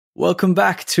Welcome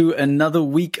back to another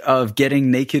week of Getting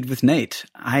Naked with Nate.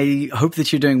 I hope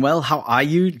that you're doing well. How are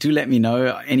you? Do let me know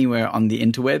anywhere on the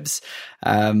interwebs.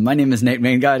 My name is Nate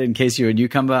Maingard. In case you're a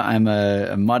newcomer, I'm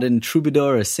a modern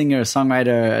troubadour, a singer, a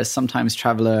songwriter, a sometimes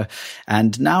traveler,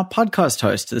 and now podcast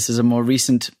host. This is a more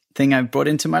recent thing I've brought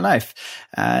into my life.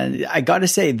 I gotta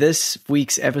say, this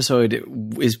week's episode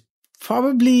is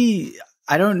probably...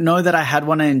 I don't know that I had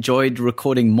one I enjoyed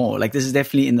recording more. Like, this is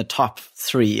definitely in the top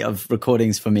 3 of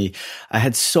recordings for me. I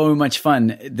had so much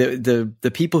fun.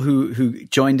 The people who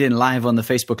joined in live on the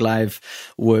Facebook Live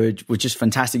were just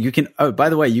fantastic. You can, by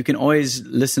the way, you can always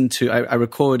listen to, I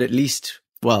record at least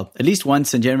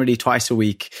once and generally twice a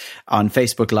week on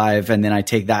Facebook Live. And then I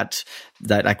take that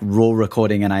like raw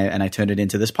recording and I turn it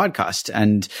into this podcast.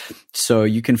 And so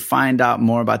you can find out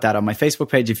more about that on my Facebook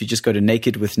page. If you just go to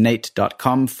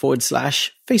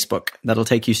nakedwithnate.com/Facebook, that'll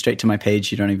take you straight to my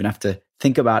page. You don't even have to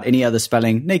think about any other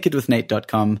spelling.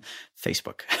 nakedwithnate.com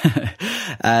Facebook.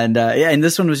 And and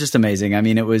this one was just amazing. I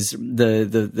mean, it was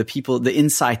the people, the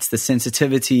insights, the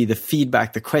sensitivity, the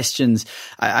feedback, the questions.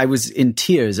 I was in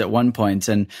tears at one point,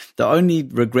 and the only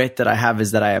regret that I have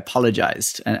is that I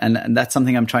apologized. And that's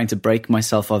something I'm trying to break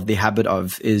myself of the habit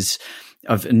of, is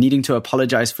of needing to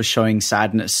apologize for showing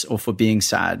sadness or for being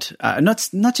sad. Not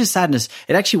just sadness.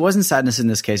 It actually wasn't sadness in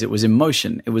this case. It was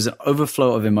emotion. It was an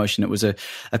overflow of emotion. It was a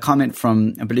comment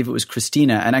from, I believe it was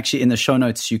Christina. And actually in the show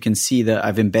notes, you can see that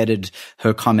I've embedded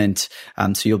her comment.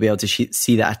 So you'll be able to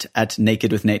see that at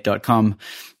nakedwithnate.com.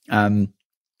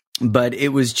 But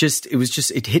it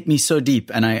hit me so deep,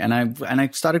 and I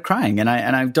started crying, and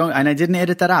I didn't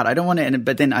edit that out. I don't want to,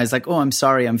 but then I was like, oh, I'm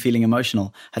sorry, I'm feeling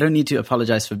emotional. I don't need to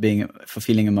apologize for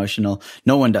feeling emotional.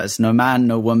 No one does. No man,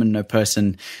 no woman, no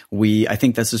person. I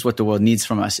think this is what the world needs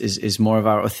from us, is more of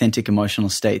our authentic emotional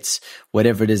states,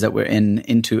 whatever it is that we're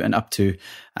into and up to.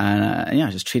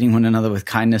 And just treating one another with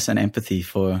kindness and empathy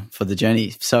for the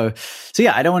journey. So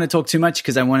yeah, I don't want to talk too much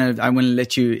because I want to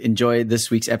let you enjoy this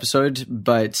week's episode.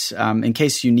 But in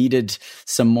case you needed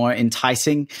some more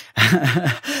enticing,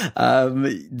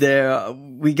 there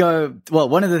we go. Well,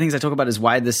 one of the things I talk about is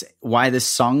why this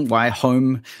song, why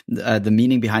home, the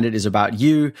meaning behind it is about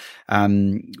you.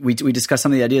 We discuss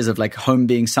some of the ideas of like home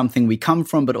being something we come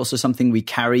from, but also something we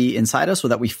carry inside us, or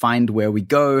that we find where we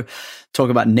go. Talk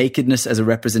about nakedness as a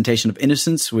representation of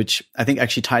innocence, which I think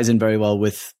actually ties in very well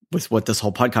with what this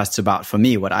whole podcast is about for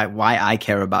me, why I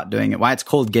care about doing it, why it's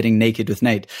called Getting Naked with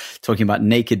Nate, talking about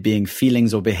naked being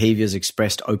feelings or behaviors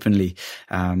expressed openly.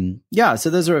 So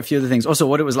those are a few of the things. Also,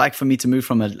 what it was like for me to move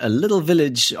from a little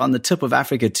village on the tip of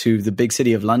Africa to the big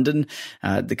city of London,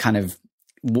 the kind of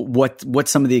what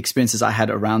some of the experiences I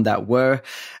had around that were,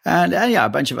 and a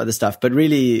bunch of other stuff. But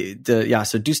really,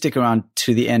 so do stick around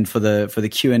to the end for the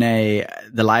Q&A,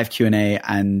 the live Q&A,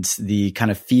 and the kind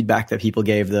of feedback that people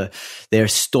gave, their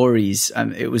stories.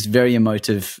 It was very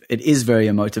emotive. It is very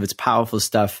emotive. It's powerful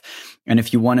stuff. And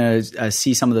if you want to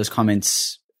see some of those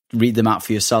comments, read them out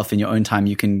for yourself in your own time,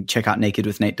 you can check out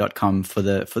nakedwithnate.com for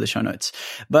the show notes.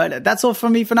 But that's all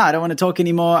from me for now. I don't want to talk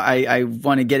anymore. I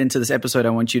want to get into this episode.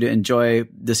 I want you to enjoy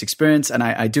this experience, and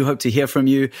I do hope to hear from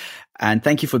you. And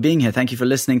thank you for being here. Thank you for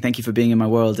listening. Thank you for being in my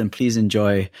world. And please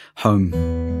enjoy home.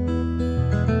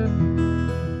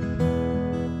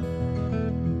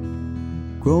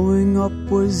 Growing up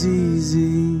was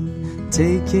easy,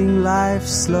 taking life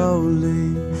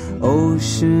slowly.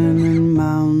 Ocean and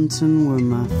mountain were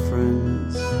my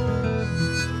friends.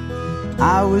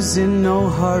 I was in no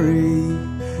hurry,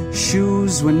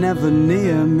 shoes were never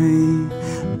near me,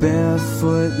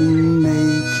 barefoot and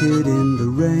naked in the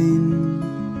rain.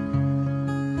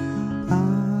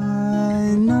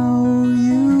 I know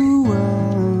you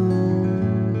well,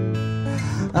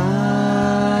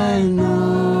 I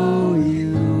know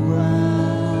you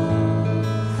well,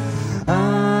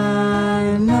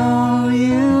 I know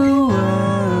you well.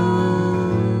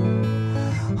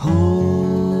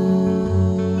 Home,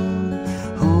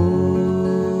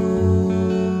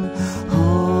 home,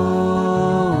 home.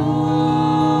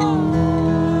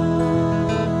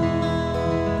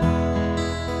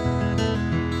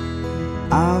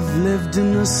 I've lived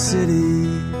in the city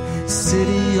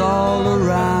all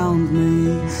around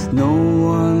me. No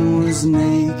one was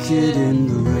naked in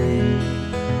the rain.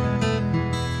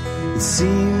 It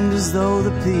seemed as though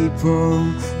the people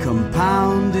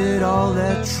compounded all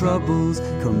their troubles,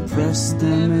 compressed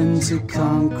them into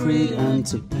concrete and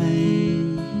to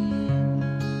pain.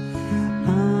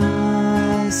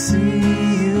 I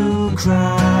see you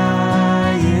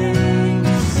crying,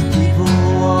 people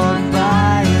walk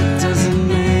by, it doesn't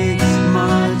make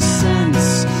much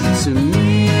sense to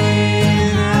me.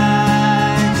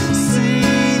 I see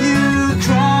you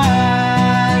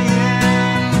crying,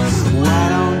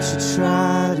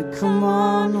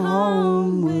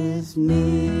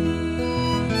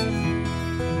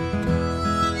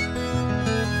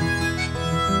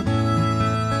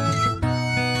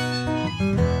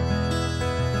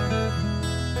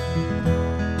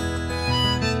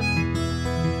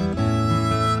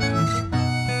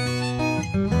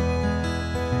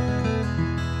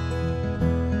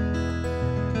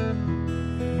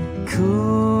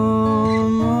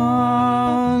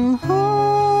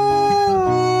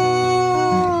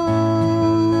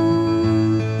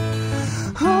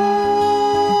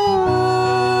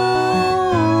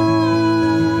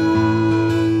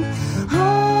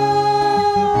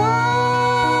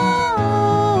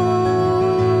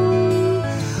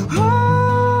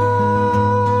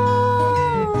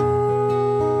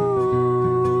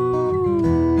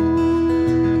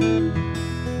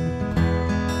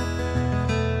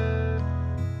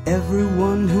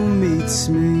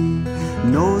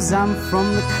 knows I'm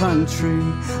from the country.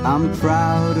 I'm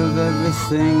proud of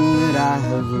everything that I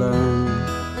have learned.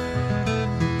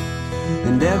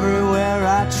 And everywhere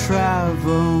I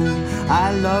travel,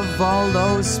 I love all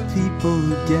those people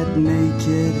who get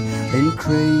naked and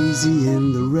crazy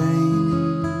in the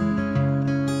rain.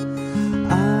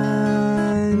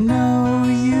 I know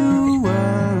you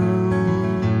well.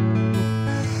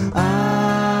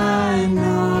 I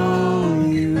know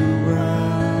you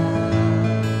well.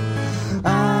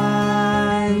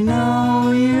 I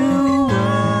know you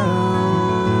well.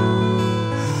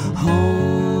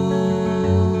 Home,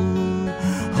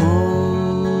 home,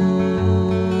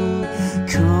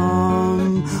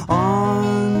 come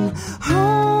on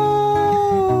home,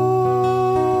 home,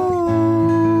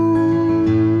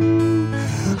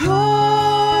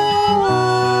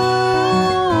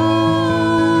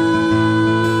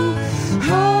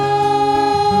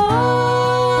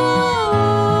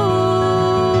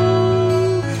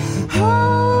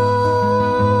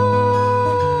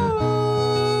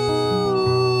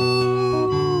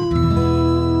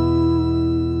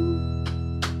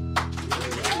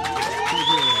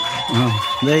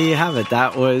 Oh, there you have it.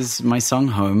 That was my song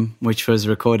Home, which was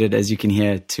recorded, as you can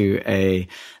hear, to a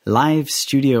live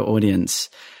studio audience.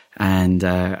 And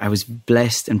I was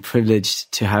blessed and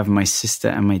privileged to have my sister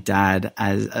and my dad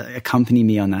accompany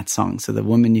me on that song. So the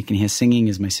woman you can hear singing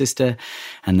is my sister,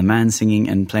 and the man singing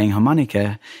and playing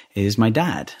harmonica is my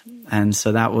dad. And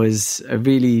so that was a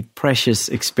really precious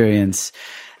experience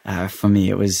for me.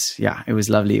 It was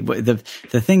lovely. But the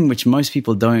thing which most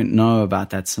people don't know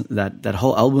about that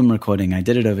whole album recording, I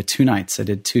did it over 2 nights. I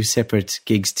did 2 separate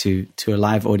gigs to a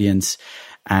live audience,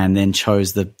 and then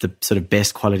chose the sort of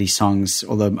best quality songs,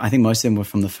 although I think most of them were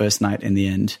from the first night in the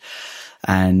end.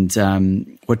 And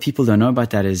what people don't know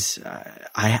about that is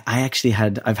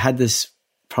I've had this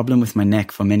problem with my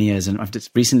neck for many years, and I've just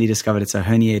recently discovered it's a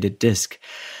herniated disc.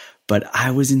 But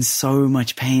I was in so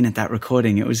much pain at that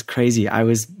recording. It was crazy. I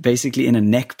was basically in a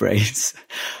neck brace.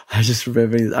 I just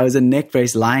remember I was in a neck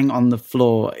brace lying on the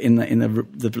floor in the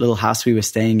little house we were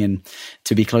staying in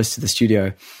to be close to the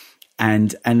studio.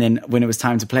 And then when it was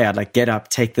time to play, I'd like get up,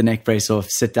 take the neck brace off,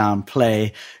 sit down,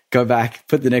 play, go back,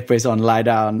 put the neck brace on, lie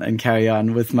down, and carry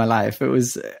on with my life. It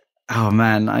was, oh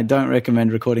man, I don't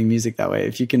recommend recording music that way.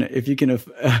 If you can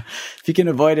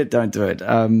avoid it, don't do it.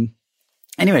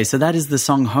 Anyway, so that is the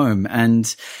song Home.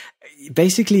 And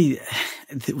basically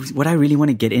what I really want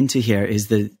to get into here is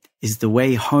the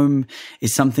way home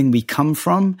is something we come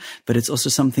from, but it's also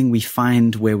something we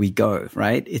find where we go,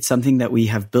 right? It's something that we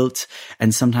have built,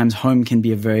 and sometimes home can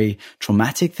be a very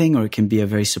traumatic thing, or it can be a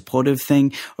very supportive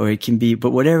thing, or it can be,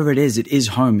 but whatever it is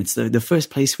home. It's the first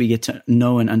place we get to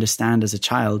know and understand as a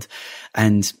child.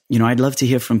 And, I'd love to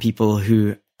hear from people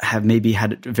who have maybe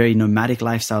had very nomadic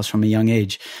lifestyles from a young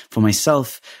age. For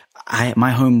myself,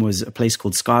 my home was a place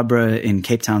called Scarborough in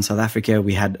Cape Town, South Africa.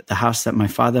 We had the house that my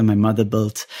father and my mother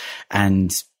built,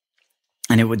 and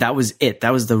that was it.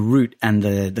 That was the root and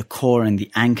the core and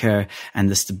the anchor and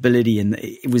the stability, and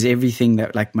it was everything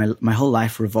that like my whole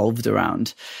life revolved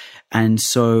around. And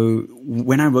so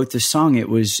when I wrote this song, it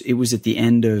was at the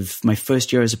end of my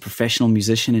first year as a professional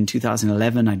musician in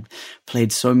 2011. I'd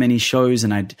played so many shows,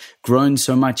 and I'd grown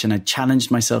so much, and I'd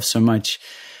challenged myself so much.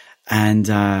 And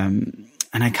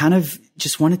I kind of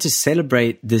just wanted to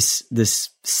celebrate this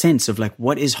sense of like,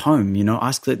 what is home?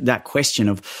 Ask that question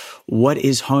of what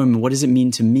is home? What does it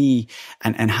mean to me?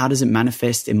 And how does it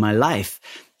manifest in my life?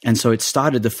 And so it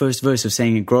started, the first verse of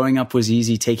saying, growing up was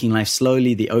easy, taking life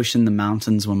slowly. The ocean, the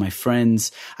mountains were my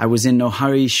friends. I was in no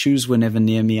hurry. Shoes were never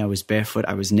near me. I was barefoot.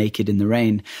 I was naked in the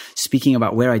rain. Speaking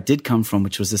about where I did come from,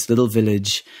 which was this little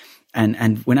village.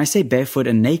 And when I say barefoot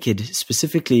and naked,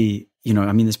 specifically,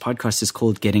 this podcast is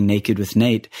called Getting Naked with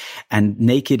Nate, and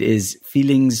naked is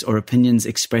feelings or opinions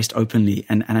expressed openly.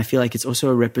 And I feel like it's also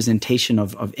a representation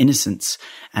of innocence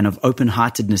and of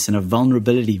open-heartedness and of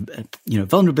vulnerability,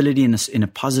 vulnerability in a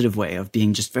positive way, of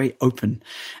being just very open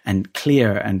and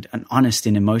clear and honest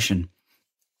in emotion.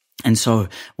 And so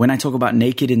when I talk about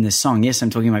naked in this song, yes, I'm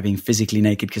talking about being physically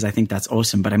naked because I think that's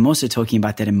awesome, but I'm also talking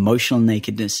about that emotional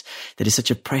nakedness that is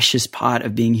such a precious part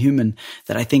of being human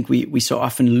that I think we so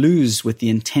often lose with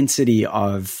the intensity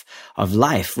of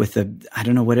life, with I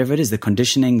don't know, whatever it is, the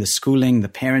conditioning, the schooling, the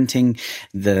parenting,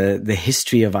 the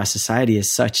history of our society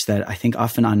is such that I think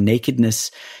often our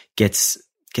nakedness gets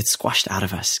squashed out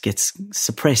of us, gets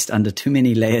suppressed under too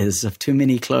many layers of too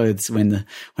many clothes when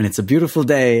it's a beautiful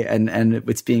day and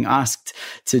it's being asked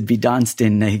to be danced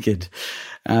in naked.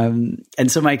 And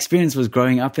so my experience was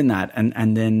growing up in that.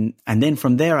 And then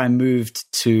from there I moved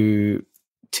to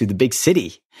the big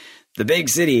city. the big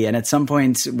city. And at some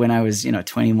point when I was,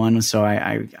 21 or so,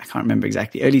 I can't remember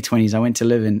exactly, early 20s, I went to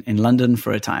live in London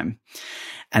for a time.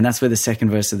 And that's where the second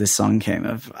verse of this song came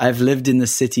of, I've lived in the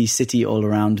city all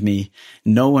around me.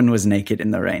 No one was naked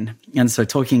in the rain. And so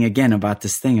talking again about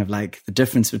this thing of like the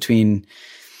difference between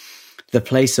the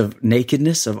place of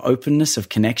nakedness, of openness, of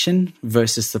connection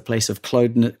versus the place of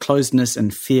closedness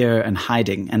and fear and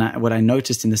hiding. And what I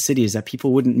noticed in the city is that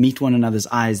people wouldn't meet one another's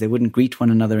eyes. They wouldn't greet one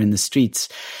another in the streets.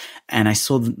 And I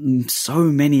saw so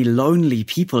many lonely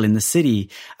people in the city.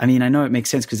 I mean, I know it makes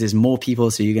sense because there's more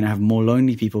people, so you're going to have more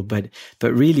lonely people. But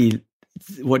really,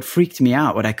 what freaked me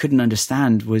out, what I couldn't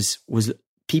understand was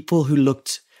people who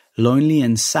looked lonely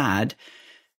and sad,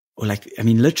 or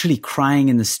literally crying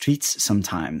in the streets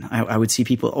sometime. I would see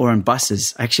people, or on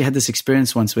buses. I actually had this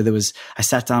experience once where I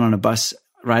sat down on a bus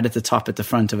right at the top, at the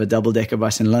front of a double-decker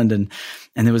bus in London,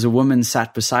 and there was a woman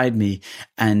sat beside me,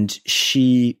 and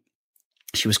she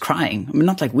was crying. I mean,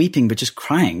 not like weeping, but just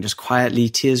crying, just quietly,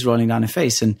 tears rolling down her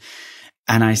face. And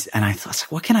I thought,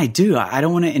 what can I do? I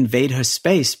don't want to invade her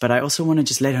space, but I also want to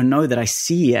just let her know that I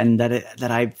see and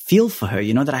that I feel for her,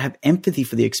 that I have empathy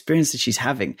for the experience that she's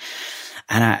having.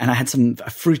 And I had some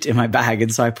fruit in my bag.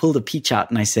 And so I pulled a peach out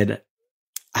and I said,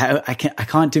 I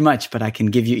can't do much, but I can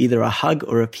give you either a hug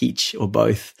or a peach or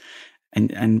both.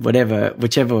 And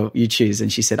whichever you choose.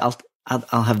 And she said,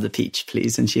 I'll have the peach,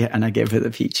 please. And I gave her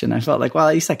the peach, and I felt like, well,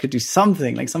 at least I could do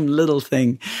something, like some little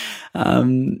thing.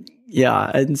 And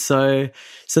so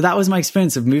that was my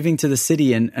experience of moving to the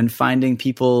city and finding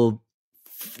people,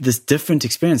 this different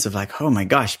experience of like, oh my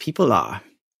gosh, people are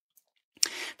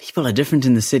different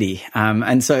in the city.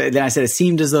 And so then I said, it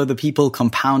seemed as though the people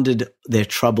compounded their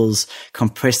troubles,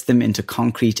 compressed them into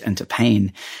concrete and to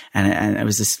pain. And it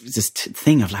was this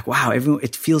thing of like, wow,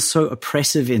 it feels so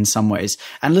oppressive in some ways.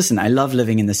 And listen, I love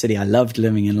living in the city. I loved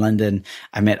living in London.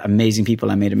 I met amazing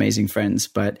people. I made amazing friends,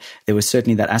 but there was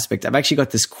certainly that aspect. I've actually got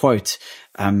this quote.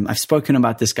 I've spoken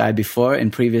about this guy before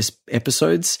in previous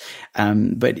episodes.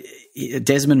 But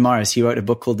Desmond Morris, he wrote a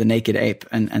book called The Naked Ape.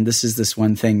 And this is this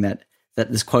one thing that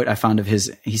this quote I found of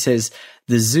his. He says,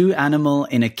 the zoo animal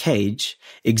in a cage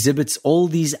exhibits all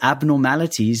these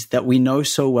abnormalities that we know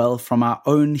so well from our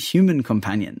own human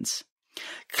companions.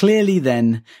 Clearly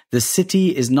then, the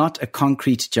city is not a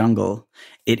concrete jungle.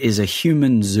 It is a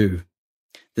human zoo.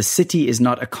 The city is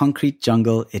not a concrete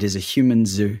jungle. It is a human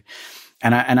zoo.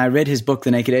 And I read his book,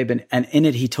 The Naked Ape, and in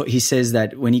it he says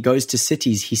that when he goes to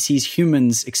cities, he sees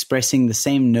humans expressing the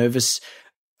same nervous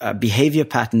behavior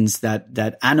patterns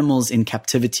that animals in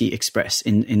captivity express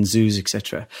in zoos,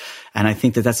 etc. And I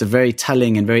think that that's a very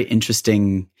telling and very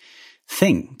interesting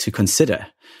thing to consider.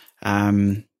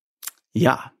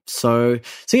 So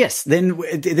yes, then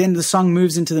the song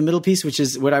moves into the middle piece, which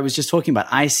is what I was just talking about.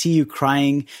 I see you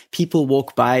crying. People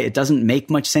walk by. It doesn't make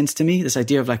much sense to me. This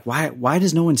idea of like, why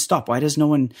does no one stop? Why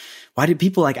do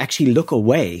people like actually look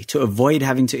away to avoid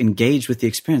having to engage with the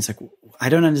experience? Like, I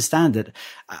don't understand it.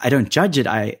 I don't judge it.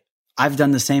 I've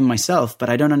done the same myself, but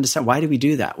I don't understand. Why do we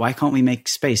do that? Why can't we make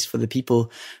space for the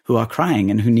people who are crying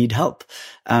and who need help?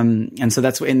 And so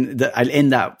that's when I'll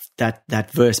end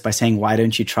that verse by saying, why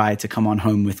don't you try to come on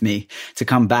home with me, to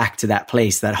come back to that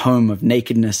place, that home of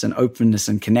nakedness and openness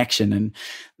and connection, and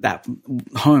that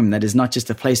home that is not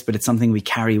just a place, but it's something we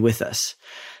carry with us.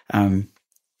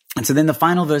 And so then the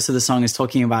final verse of the song is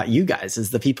talking about you guys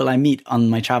as the people I meet on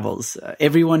my travels.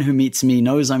 Everyone who meets me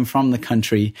knows I'm from the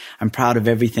country. I'm proud of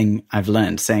everything I've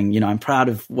learned, saying, I'm proud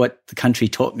of what the country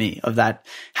taught me, of that,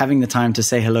 having the time to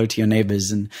say hello to your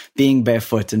neighbors and being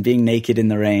barefoot and being naked in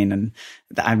the rain. And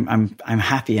I'm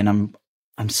happy, and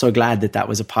I'm so glad that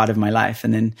was a part of my life.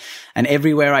 And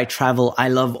everywhere I travel, I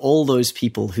love all those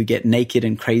people who get naked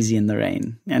and crazy in the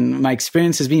rain. And my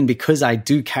experience has been, because I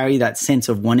do carry that sense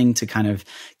of wanting to kind of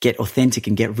get authentic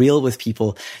and get real with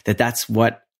people, that's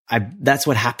what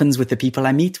happens with the people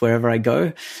I meet wherever I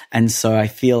go. And so I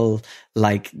feel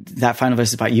like that final verse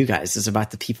is about you guys. It's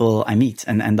about the people I meet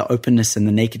and the openness and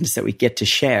the nakedness that we get to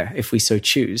share if we so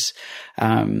choose.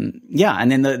 And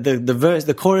then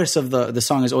the chorus of the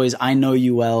song is always, I know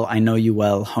you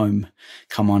well, home,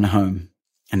 come on home.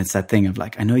 And it's that thing of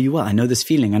like, I know you well. I know this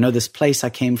feeling. I know this place I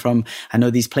came from. I know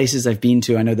these places I've been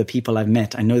to. I know the people I've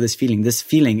met. I know this feeling. This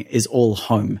feeling is all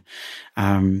home.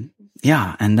 And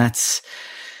that's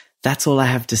all I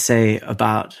have to say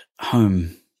about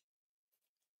home,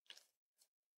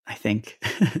 I think.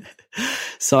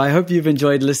 So I hope you've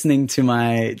enjoyed listening to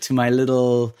my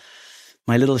little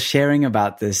my little sharing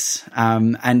about this.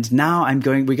 And now we're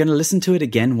going to listen to it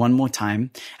again one more time.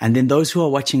 And then those who are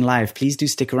watching live, please do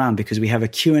stick around because we have a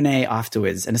Q&A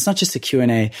afterwards. And it's not just a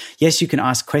Q&A. Yes, you can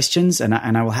ask questions and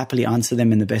I will happily answer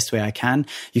them in the best way I can.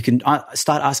 You can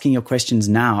start asking your questions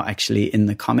now, actually, in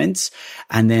the comments.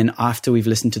 And then after we've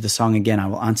listened to the song again, I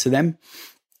will answer them.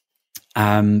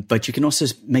 But you can also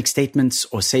make statements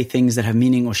or say things that have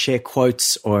meaning or share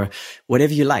quotes or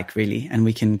whatever you like, really. And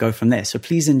we can go from there. So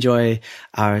please enjoy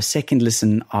our second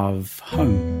listen of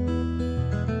Home.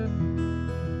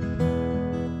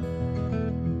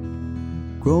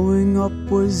 Growing up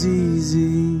was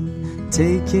easy,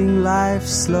 taking life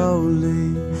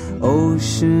slowly.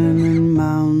 Ocean and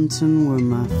mountain were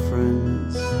my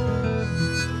friends.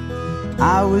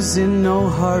 I was in no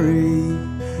hurry.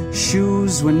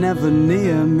 Shoes were never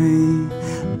near me,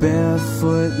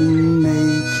 barefoot and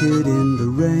naked in the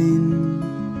rain.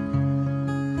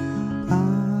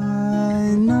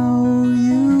 I know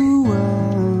you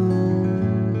well.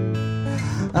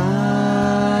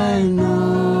 I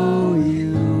know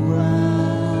you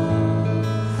well.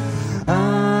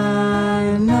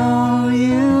 I know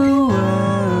you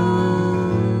well.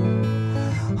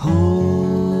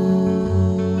 Home,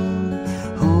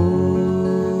 home.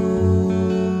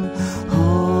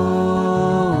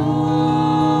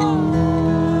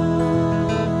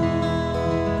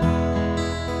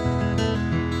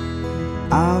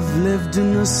 I've lived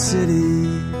in the city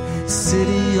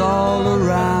all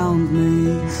around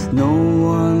me. No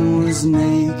one was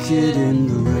naked in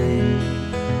the rain.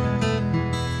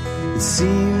 It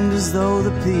seemed as though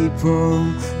the people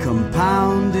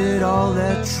compounded all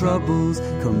their troubles,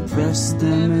 compressed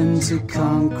them into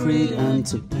concrete and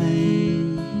to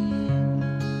pain.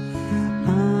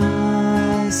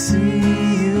 I see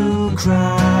you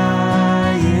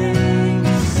crying.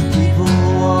 People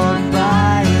walk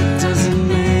by. It doesn't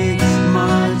make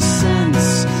much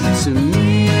sense to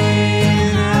me.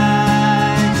 I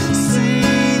see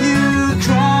you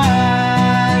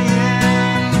crying.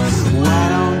 Why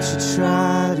don't you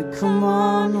try to come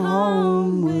on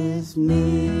home with me?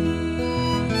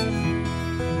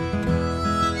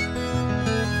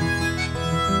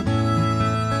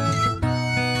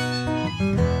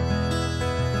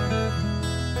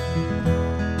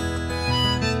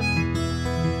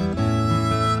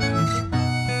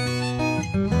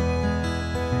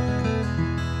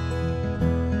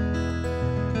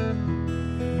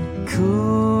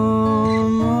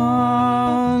 Come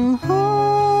on home,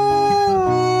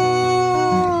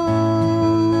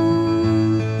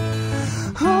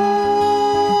 home, home,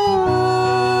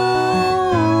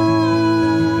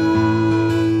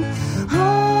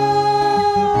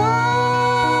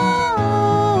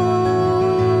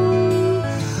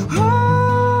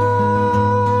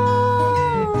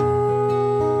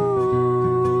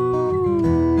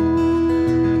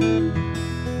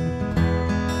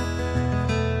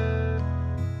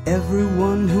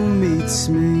 Everyone who meets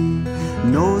me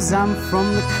knows I'm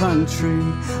from the country.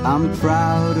 I'm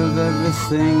proud of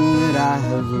everything that I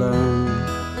have learned.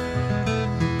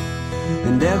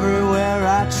 And everywhere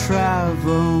I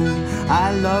travel,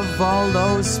 I love all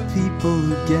those people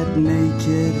who get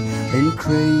naked and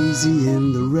crazy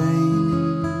in the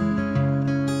rain.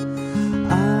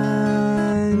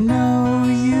 I know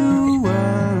you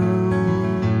well.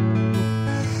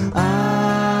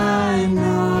 I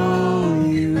know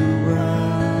you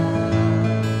well.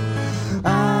 I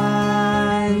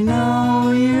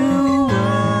know you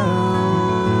well.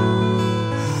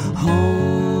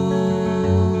 Home,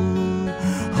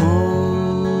 home,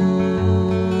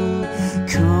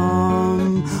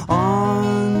 come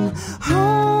on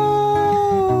home,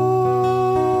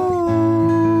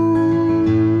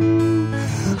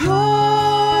 home,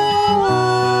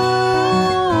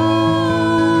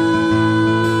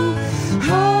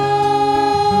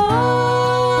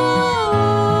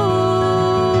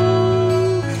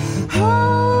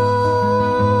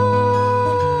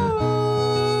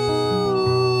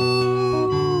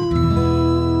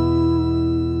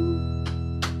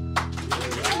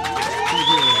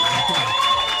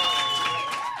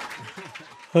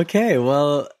 Okay,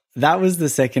 well, that was the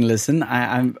second listen.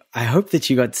 I hope that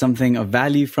you got something of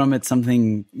value from it,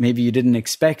 something maybe you didn't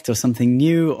expect or something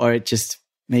new, or it just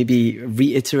maybe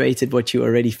reiterated what you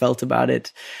already felt about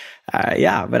it.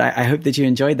 But I hope that you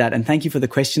enjoyed that. And thank you for the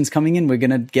questions coming in. We're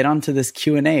going to get on to this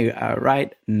Q&A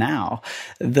right now.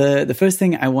 The first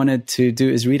thing I wanted to do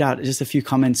is read out just a few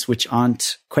comments which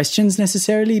aren't questions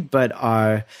necessarily, but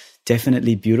are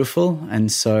definitely beautiful.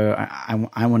 And so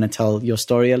I want to tell your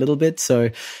story a little bit. So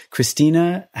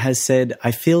Christina has said, I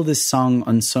feel this song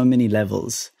on so many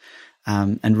levels.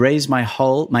 and raise my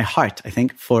heart, I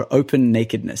think, for open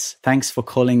nakedness. Thanks for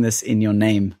calling this in your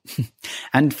name.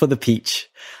 And for the peach.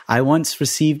 I once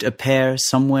received a pear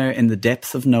somewhere in the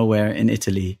depth of nowhere in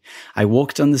Italy. I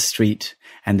walked on the street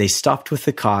and they stopped with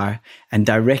the car and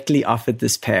directly offered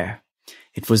this pear.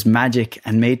 It was magic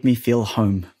and made me feel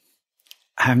home.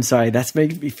 I'm sorry, that's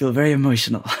made me feel very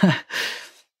emotional.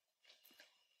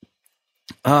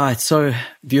 It's so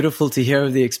beautiful to hear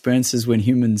of the experiences when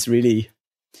humans really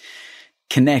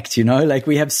connect, like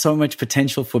we have so much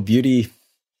potential for beauty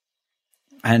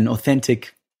and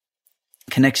authentic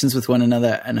connections with one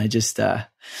another. And I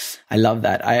love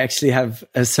that. I actually have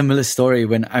a similar story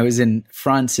when I was in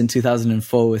France in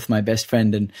 2004 with my best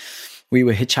friend, and we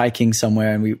were hitchhiking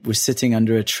somewhere and we were sitting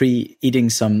under a tree eating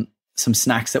some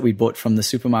snacks that we bought from the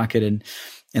supermarket. And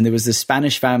there was this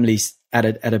Spanish family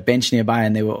at a bench nearby,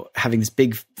 and they were having this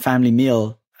big family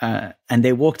meal. And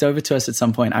they walked over to us at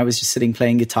some point. I was just sitting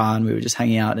playing guitar and we were just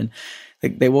hanging out, and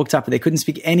they walked up and they couldn't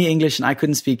speak any English and I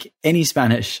couldn't speak any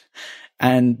Spanish.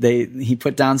 And he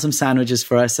put down some sandwiches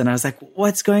for us, and I was like,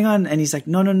 what's going on? And he's like,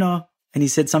 no. And he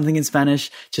said something in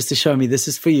Spanish just to show me, this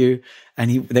is for you.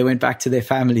 And they went back to their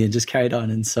family and just carried on.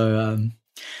 And so,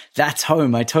 that's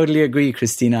home. I totally agree,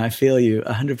 Christina. I feel you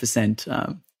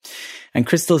 100%. And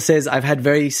Crystal says, I've had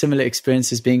very similar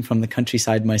experiences being from the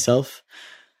countryside myself.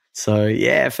 So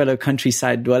yeah, fellow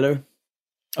countryside dweller.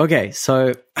 Okay,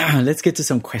 so let's get to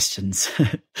some questions.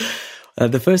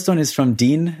 The first one is from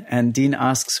Dean, and Dean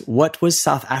asks, what was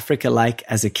South Africa like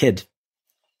as a kid?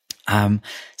 South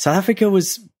Africa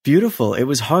was beautiful. It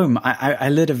was home. I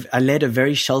led a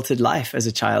very sheltered life as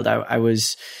a child. I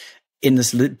was in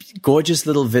this gorgeous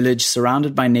little village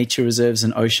surrounded by nature reserves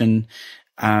and ocean.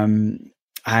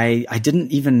 I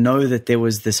didn't even know that there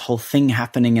was this whole thing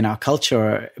happening in our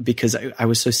culture because I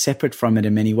was so separate from it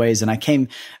in many ways. And I came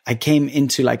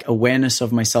into like awareness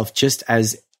of myself just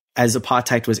as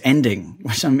apartheid was ending,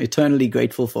 which I'm eternally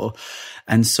grateful for.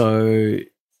 And so,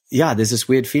 yeah, there's this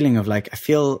weird feeling of like, I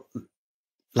feel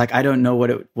like I don't know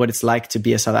what it's like to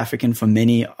be a South African for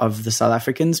many of the South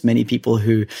Africans, many people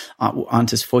who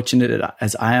aren't as fortunate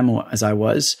as I am or as I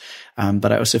was.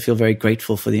 But I also feel very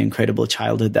grateful for the incredible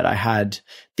childhood that I had,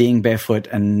 being barefoot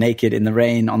and naked in the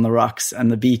rain, on the rocks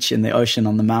and the beach, in the ocean,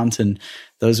 on the mountain.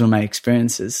 Those were my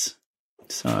experiences.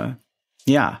 So,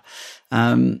 yeah.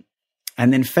 And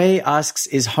then Faye asks,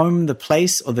 is home the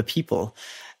place or the people?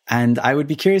 And I would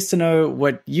be curious to know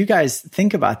what you guys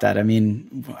think about that. I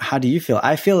mean, how do you feel?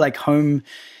 I feel like home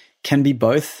can be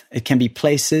both. It can be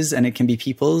places and it can be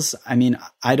people's. I mean,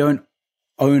 I don't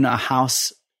own a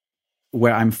house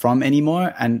where I'm from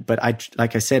anymore. But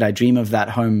like I said, I dream of that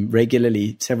home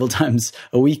regularly, several times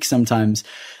a week sometimes.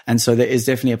 And so there is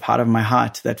definitely a part of my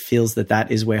heart that feels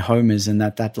that is where home is, and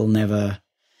that will never,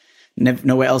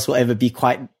 nowhere else will ever be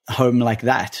quite home like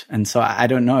that. And so I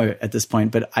don't know at this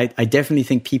point, but I definitely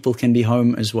think people can be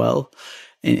home as well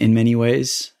in many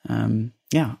ways.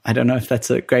 Yeah, I don't know if that's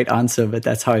a great answer, but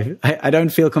that's how I don't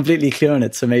feel completely clear on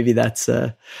it. So maybe that's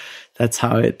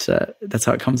how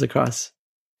it comes across.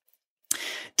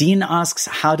 Dean asks,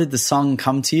 how did the song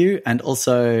come to you? And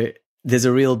also, there's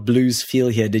a real blues feel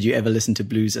here. Did you ever listen to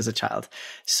blues as a child?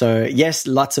 So yes,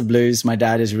 lots of blues. My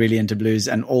dad is really into blues,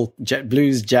 and all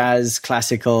blues, jazz,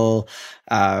 classical,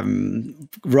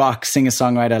 rock,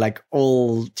 singer-songwriter, like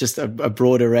all just a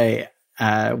broad array.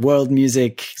 World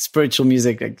music, spiritual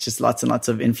music, like just lots and lots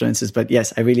of influences. But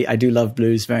yes, I do love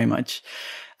blues very much.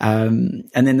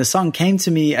 And then the song came to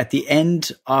me at the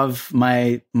end of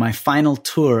my final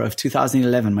tour of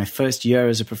 2011, my first year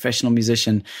as a professional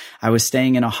musician. I was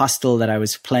staying in a hostel that I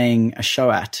was playing a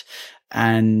show at.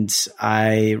 And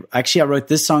I wrote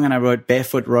this song and I wrote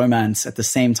Barefoot Romance at the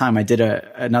same time. I did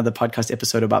another podcast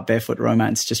episode about Barefoot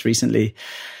Romance just recently.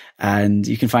 And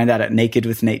you can find that at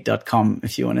nakedwithnate.com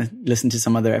if you want to listen to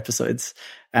some other episodes.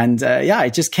 And yeah,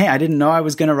 it just came. I didn't know I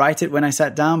was going to write it when I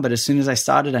sat down, but as soon as I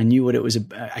started, I knew what it was.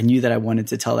 I knew that I wanted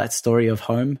to tell that story of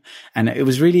home. And it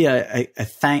was really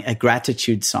a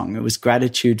gratitude song. It was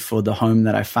gratitude for the home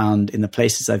that I found in the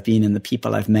places I've been and the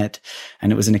people I've met.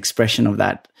 And it was an expression of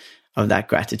that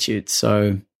gratitude.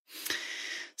 So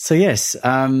yes,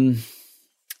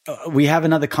 we have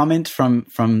another comment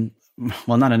from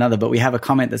well, not another, but we have a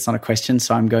comment that's not a question.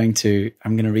 So I'm going to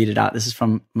read it out. This is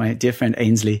from my dear friend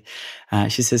Ainsley.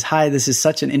 She says, hi, this is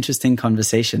such an interesting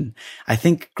conversation. I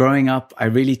think growing up, I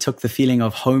really took the feeling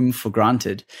of home for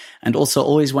granted, and also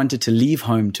always wanted to leave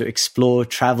home to explore,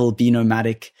 travel, be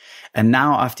nomadic. And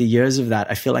now after years of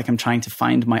that, I feel like I'm trying to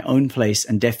find my own place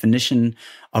and definition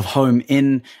of home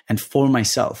in and for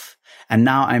myself. And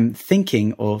now I'm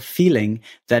thinking or feeling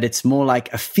that it's more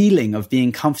like a feeling of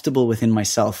being comfortable within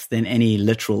myself than any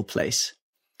literal place.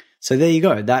 So there you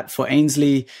go. That for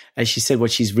Ainsley, as she said,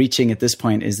 what she's reaching at this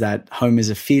point is that home is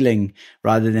a feeling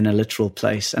rather than a literal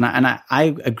place. And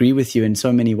I agree with you in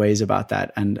so many ways about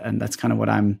that. And that's kind of what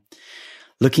I'm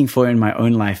looking for in my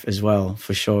own life as well,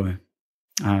 for sure.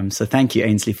 So thank you,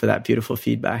 Ainsley, for that beautiful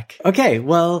feedback. Okay,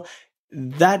 well,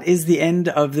 that is the end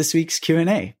of this week's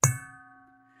Q&A.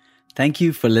 Thank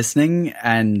you for listening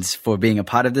and for being a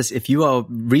part of this. If you are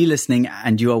re-listening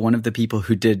and you are one of the people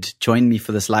who did join me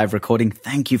for this live recording,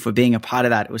 thank you for being a part of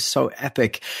that. It was so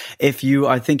epic. If you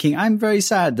are thinking, I'm very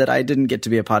sad that I didn't get to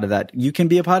be a part of that, you can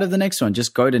be a part of the next one.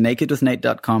 Just go to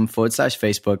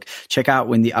nakedwithnate.com/Facebook. Check out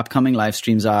when the upcoming live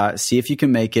streams are. See if you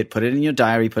can make it. Put it in your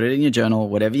diary, put it in your journal,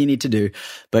 whatever you need to do.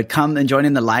 But come and join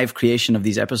in the live creation of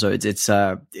these episodes. It's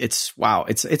wow.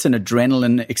 It's an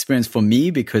adrenaline experience for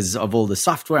me because of all the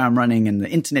software I'm running and the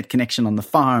internet connection on the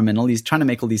farm and all these, trying to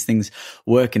make all these things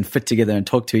work and fit together and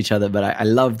talk to each other. But I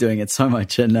love doing it so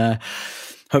much. And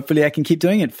hopefully I can keep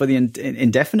doing it for the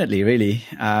indefinitely, really.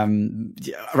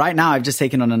 Right now, I've just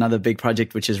taken on another big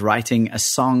project, which is writing a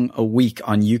song a week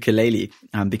on ukulele.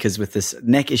 Because with this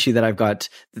neck issue that I've got,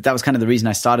 that was kind of the reason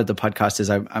I started the podcast, is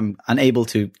I'm unable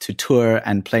to tour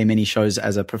and play many shows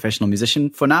as a professional musician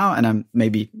for now. And I'm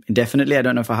maybe indefinitely, I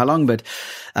don't know for how long, but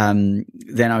then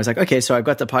I was like, okay, so I've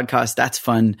got the podcast. That's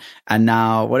fun. And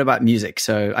now what about music?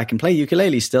 So I can play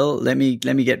ukulele still. Let me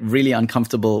get really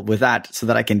uncomfortable with that so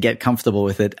that I can get comfortable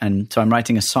with it. And so I'm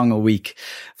writing a song a week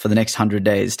for the next 100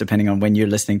 days, depending on when you're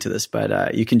listening to this.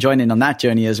 But you can join in on that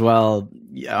journey as well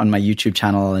on my YouTube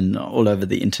channel and all over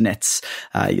the internets.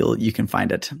 You can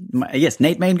find it. Yes,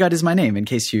 Nate Maingard is my name, in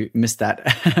case you missed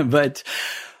that. But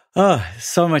oh,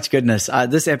 so much goodness.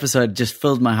 This episode just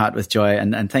filled my heart with joy.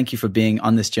 And thank you for being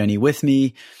on this journey with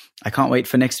me. I can't wait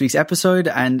for next week's episode,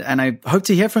 and I hope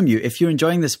to hear from you. If you're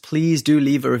enjoying this, please do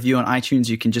leave a review on iTunes.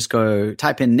 You can just go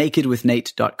type in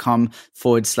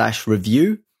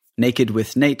nakedwithnate.com/review,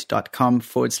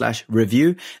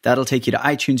 nakedwithnate.com/review. That'll take you to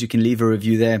iTunes. You can leave a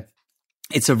review there.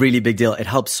 It's a really big deal. It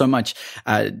helps so much.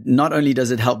 Not only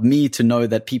does it help me to know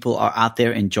that people are out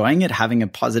there enjoying it, having a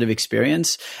positive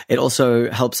experience, it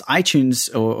also helps iTunes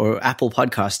or Apple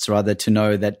Podcasts rather to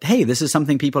know that, hey, this is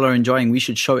something people are enjoying. We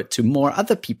should show it to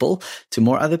other people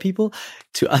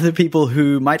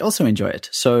who might also enjoy it.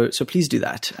 So please do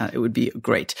that. It would be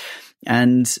great.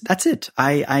 And that's it.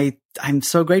 I'm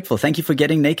so grateful. Thank you for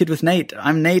getting naked with Nate.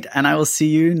 I'm Nate, and I will see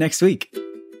you next week.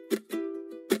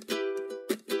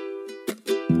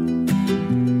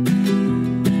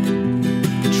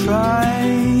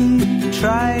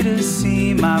 Try to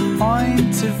see my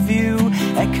point of view,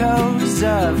 echoes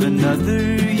of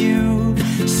another you,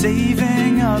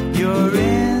 saving up your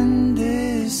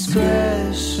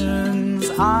indiscretions.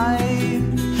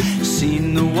 I've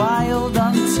seen the wild,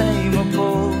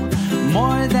 untamable,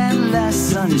 more than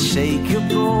less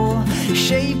unshakable,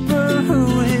 shaper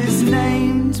who has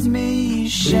named me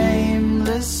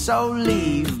shameless. So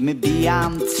leave me be,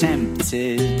 I'm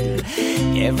tempted.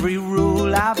 Every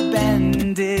rule I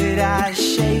bend it, I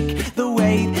shake the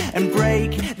weight and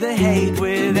break the hate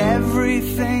with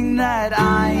everything that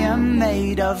I am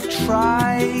made of.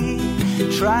 Try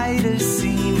to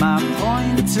see my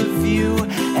point of view,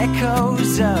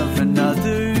 echoes of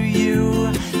another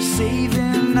you,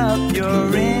 saving up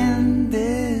your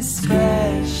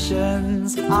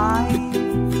indiscretions.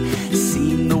 I've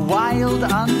seen the wild,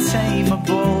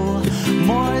 untamable,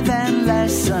 more than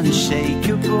less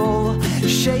unshakable,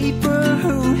 shaper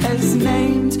who has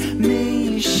named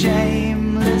me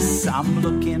shameless. I'm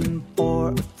looking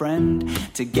for a friend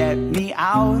to get me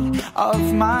out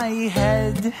of my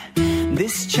head.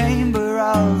 This chamber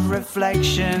of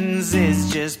reflections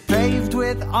is just paved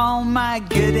with all my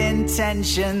good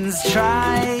intentions.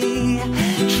 Try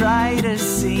to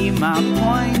see my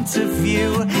point of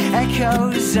view,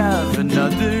 echoes of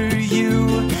another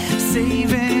you,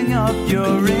 saving up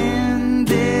your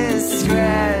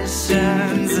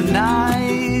indiscretions. And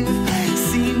I've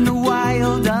seen the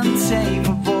wild,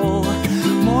 untamable,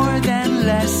 more than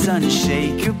less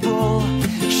unshakable,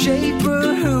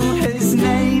 shaper who has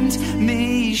named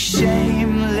me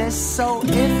shameless. So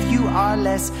if you are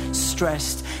less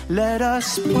stressed, let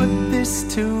us put this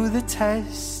to the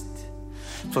test.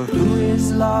 For who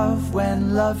is love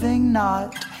when loving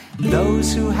not?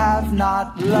 Those who have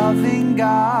not loving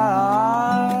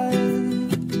God.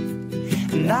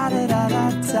 La da da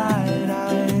da da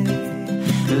da,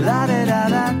 la da da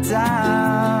da da.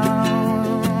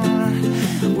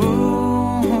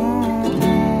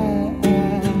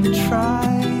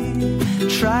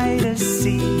 Try to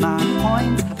see my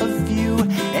point of view,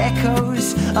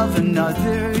 echoes of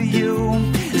another you,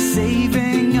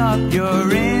 saving up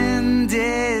your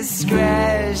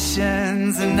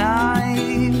indiscretions. And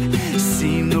I've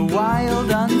seen the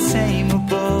wild,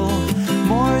 untamable,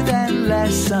 more than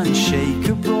less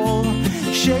unshakable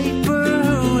shape